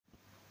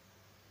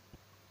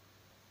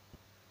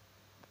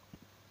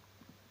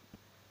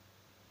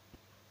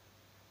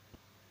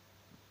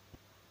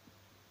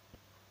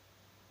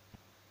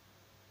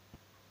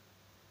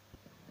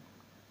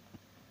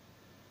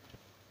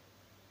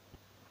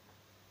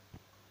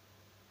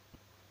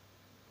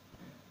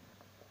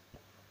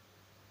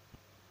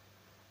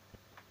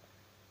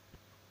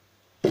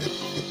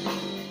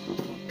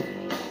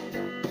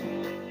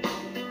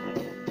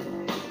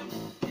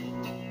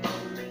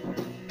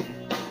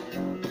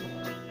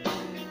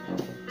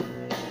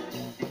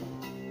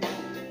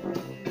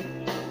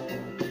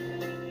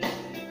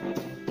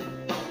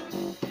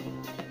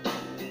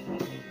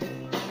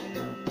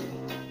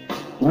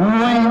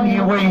when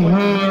you were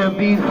here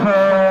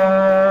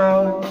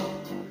before.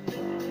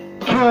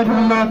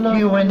 Couldn't look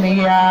you in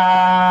the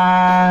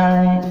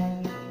eye.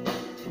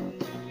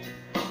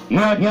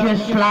 You're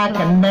just like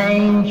an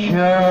angel.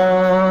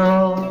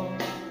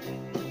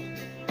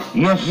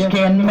 Your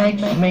skin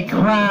makes me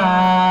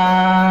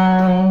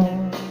cry.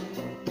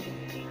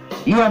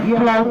 You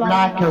float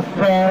like a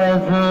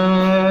feather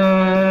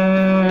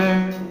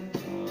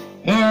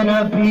in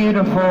a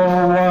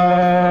beautiful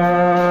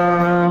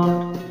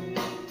world.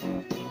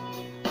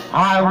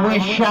 I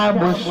wish I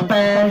was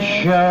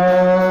special.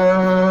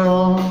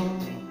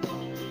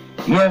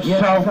 You're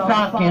so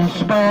fucking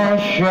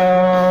special.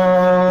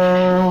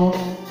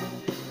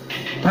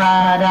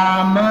 But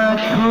I'm a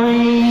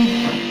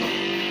creep.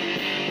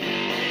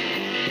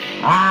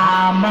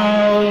 I'm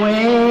a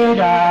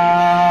widow.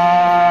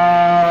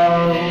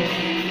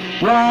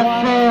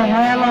 What the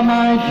hell am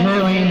I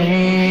doing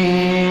here?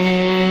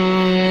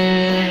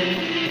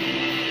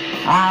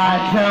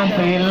 I don't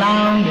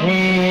belong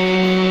here.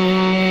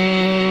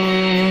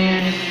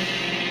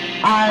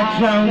 I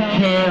don't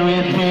care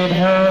if it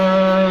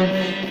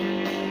hurts.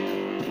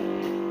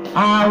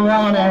 I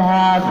want to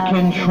have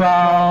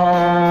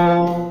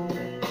control.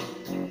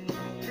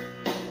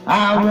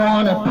 I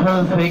want a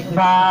perfect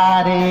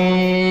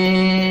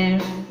body.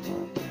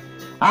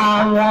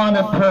 I want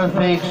a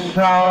perfect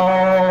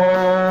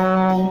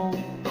soul.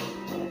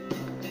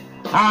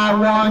 I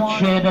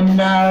want you to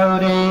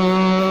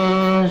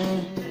notice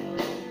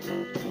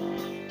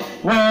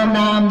when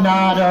I'm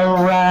not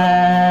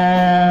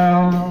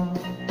around.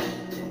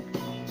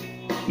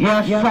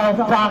 You're so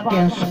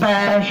fucking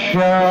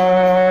special.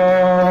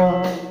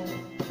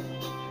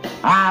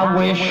 I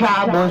wish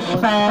I was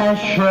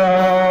special,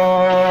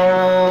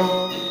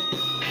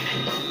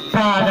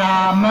 but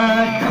I'm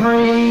a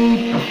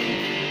creep.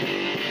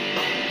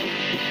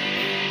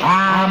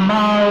 I'm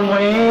a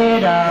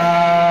widow.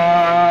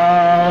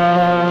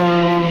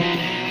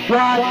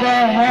 What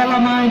the hell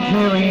am I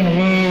doing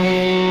here?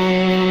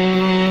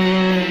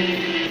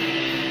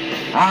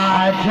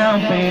 I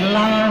don't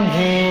belong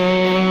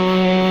here.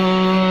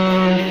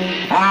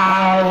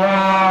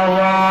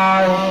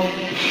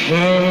 She's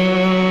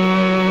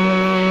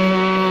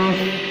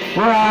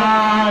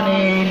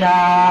running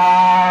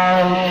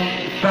out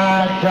the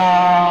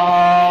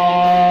door.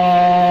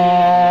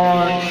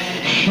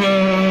 She's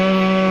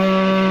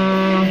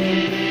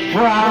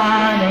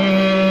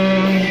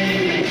running.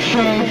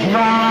 She's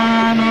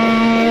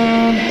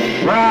running.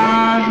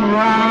 Run,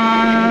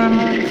 run,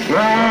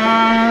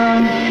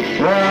 run,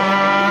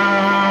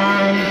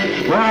 run,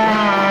 run.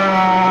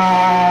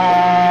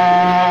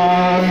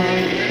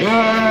 Yeah,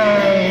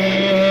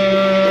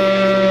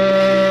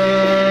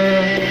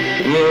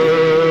 yeah,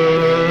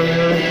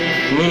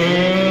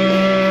 yeah.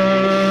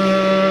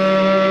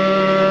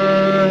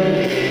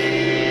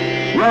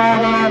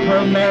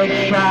 Whatever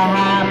makes you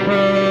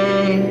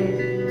happy,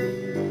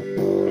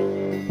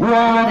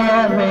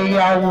 whatever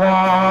you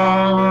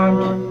want.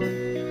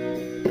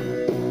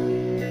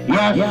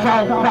 You're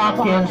so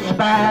fucking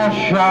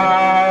special.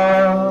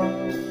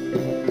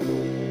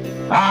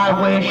 I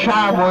wish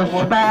I was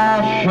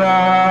special,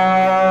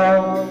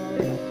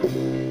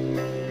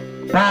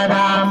 but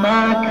I'm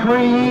a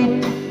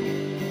creep.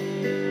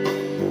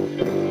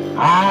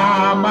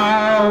 I'm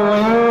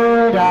a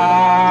widow.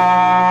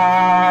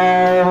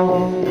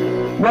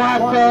 What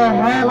the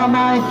hell am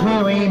I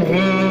doing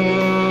here?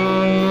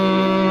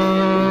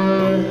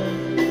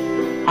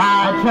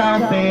 I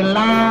don't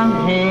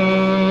belong here.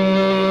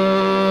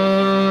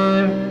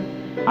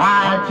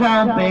 I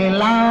don't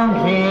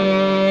belong here.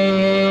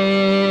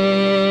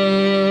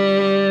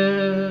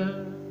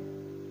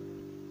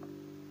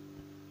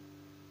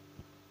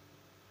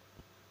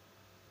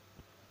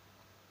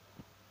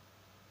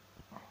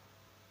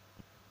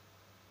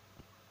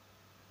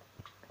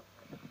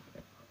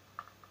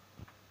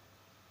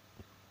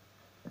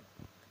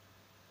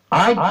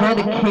 I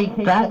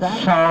dedicate that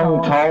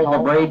song to all the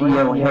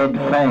Radiohead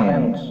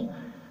fans.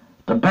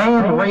 The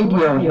band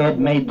Radiohead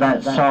made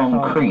that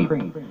song Creep.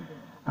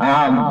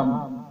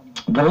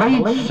 The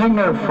lead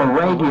singer for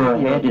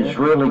Radiohead is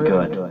really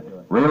good.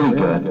 Really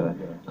good.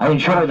 I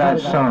enjoy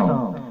that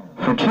song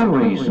for two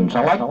reasons.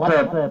 I like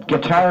the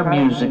guitar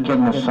music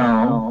in the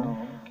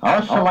song. I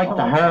also like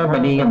the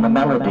harmony and the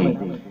melody.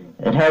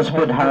 It has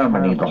good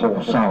harmony, the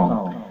whole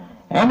song.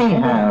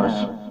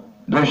 Anyhow,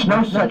 there's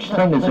no such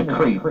thing as a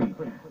creep.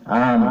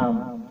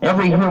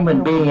 Every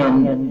human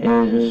being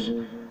is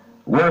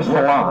worth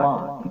a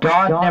lot.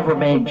 God never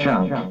made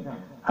junk.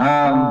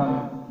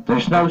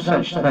 There's no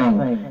such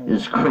thing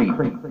as creep.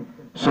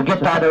 So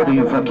get that out of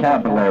your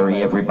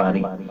vocabulary,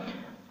 everybody.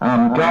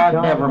 God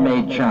never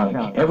made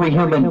junk. Every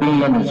human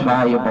being is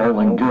valuable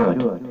and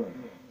good.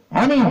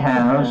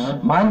 Anyhow,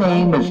 my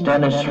name is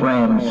Dennis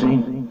Ramsey,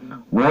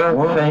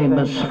 world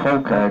famous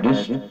folk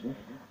artist,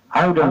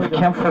 out of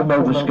Kempford,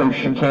 Nova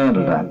Scotia,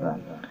 Canada.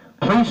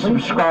 Please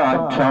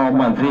subscribe to all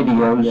my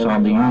videos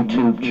on the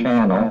YouTube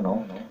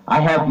channel. I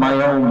have my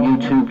own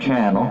YouTube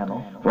channel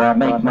where I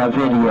make my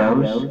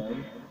videos.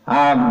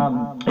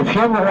 If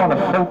you ever want a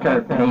folk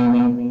art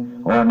painting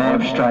or an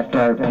abstract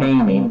art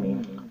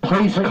painting,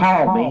 please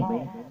call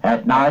me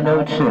at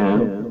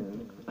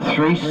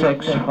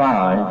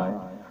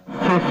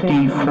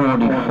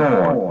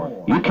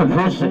 902-365-5044. You can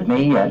visit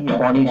me at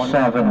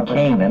 27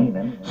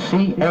 Canaan,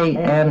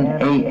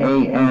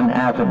 Canaan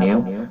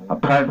Avenue,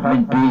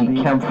 Apartment B,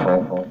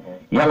 Kempville,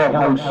 Yellow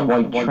House,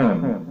 white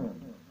trim.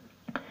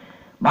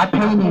 My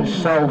paintings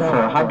sell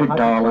for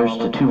 $100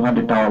 to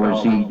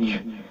 $200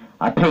 each.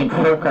 I paint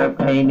folk art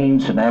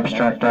paintings and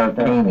abstract art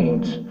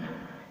paintings.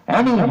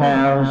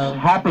 Anyhow,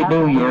 Happy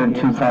New Year in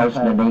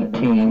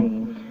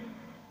 2018.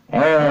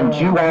 And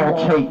you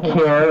all take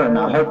care, and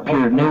I hope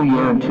your new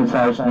year in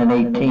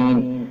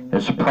 2018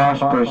 is a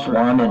prosperous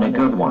one and a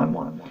good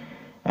one.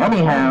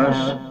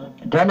 Anyhow,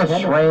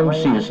 Dennis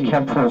Ramsay is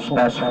Kempville's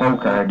best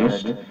folk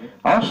artist,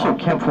 also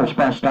Kempville's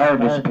best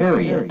artist,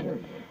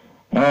 period.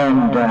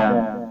 And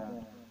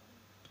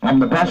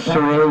the best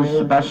there is,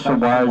 the best there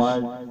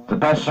was, the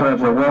best there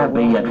ever will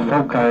be at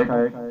folk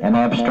art and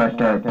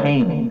abstract art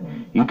painting.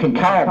 You can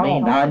call me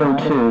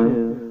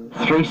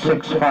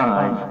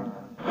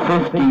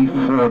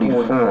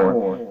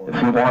 902-365-5044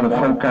 if you want a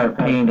folk art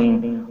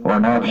painting or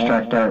an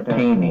abstract art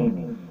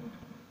painting.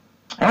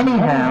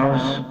 Anyhow,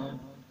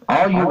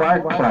 all you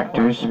art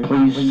collectors,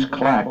 please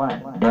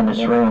collect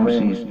Dennis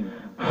Ramsay's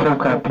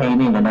folk art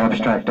painting and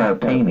abstract art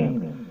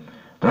painting.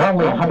 They're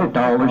only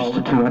 $100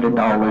 to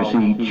 $200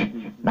 each.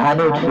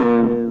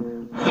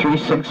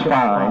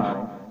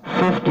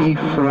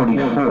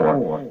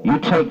 902-365-5044. You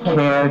take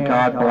care,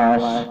 God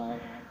bless.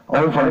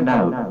 Over and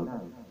out.